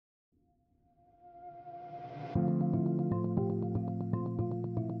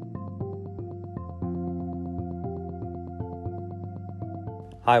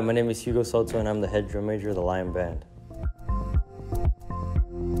Hi, my name is Hugo Soto, and I'm the head drum major of the Lion Band.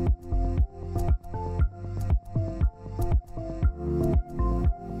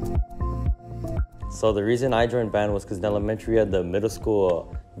 So the reason I joined band was because in elementary, I had the middle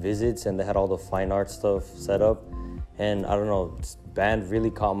school visits, and they had all the fine art stuff set up. And I don't know, band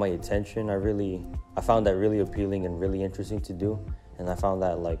really caught my attention. I found that really appealing and really interesting to do. And I found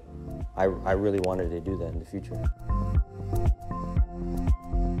that I really wanted to do that in the future.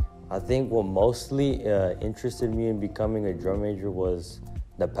 I think what mostly interested me in becoming a drum major was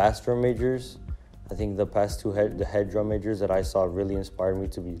the past drum majors. I think the past two head drum majors that I saw really inspired me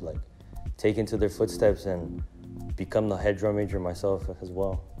to be take into their footsteps and become the head drum major myself as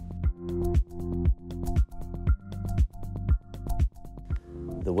well.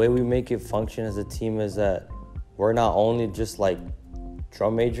 The way we make it function as a team is that we're not only just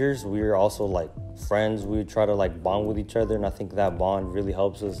drum majors, we're also friends. We try to bond with each other, and I think that bond really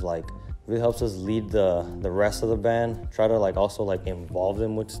helps us lead the rest of the band. Try to also involve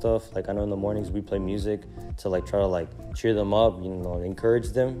them with stuff. I know in the mornings we play music to try to cheer them up, encourage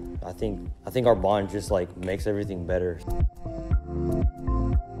them. I think our bond just makes everything better.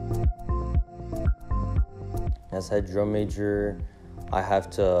 As head drum major, I have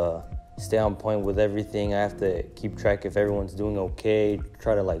to stay on point with everything. I have to keep track if everyone's doing okay,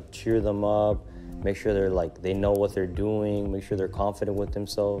 try to cheer them up, make sure they know what they're doing, make sure they're confident with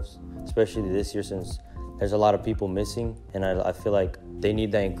themselves, especially this year since there's a lot of people missing, and I feel like they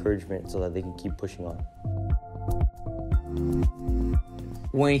need that encouragement so that they can keep pushing on.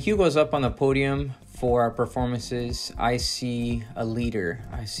 When Hugo's up on the podium for our performances, I see a leader,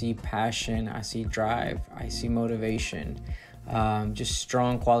 I see passion, I see drive, I see motivation. Just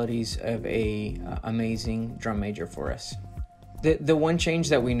strong qualities of a amazing drum major for us. The one change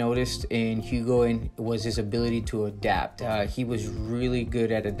that we noticed in Hugo was his ability to adapt. He was really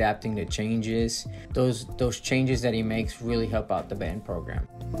good at adapting to changes. Those changes that he makes really help out the band program.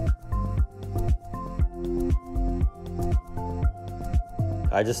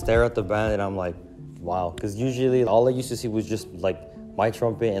 I just stare at the band and I'm like, wow. Because usually all I used to see was just my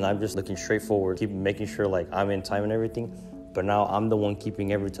trumpet, and I'm just looking straight forward, keep making sure I'm in time and everything. But now I'm the one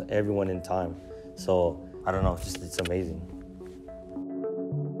keeping everyone in time. So I don't know, it's amazing.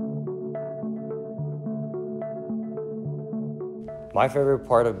 My favorite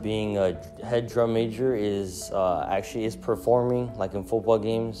part of being a head drum major is performing, in football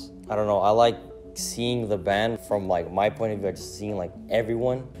games. I don't know, I like seeing the band from my point of view, just seeing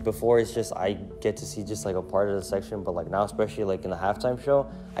everyone. Before it's just I get to see just a part of the section, but now especially in the halftime show,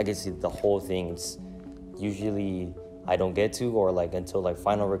 I get to see the whole thing. It's usually I don't get to, or until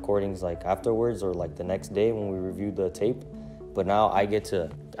final recordings afterwards, or the next day when we review the tape. But now I get to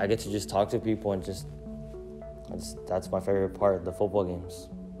just talk to people and that's my favorite part, the football games.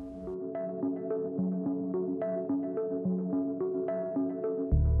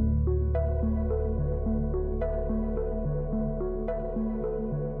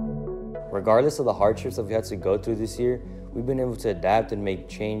 Regardless of the hardships that we had to go through this year, we've been able to adapt and make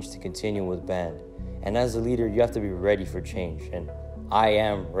change to continue with band. And as a leader, you have to be ready for change, and I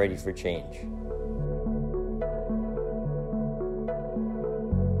am ready for change.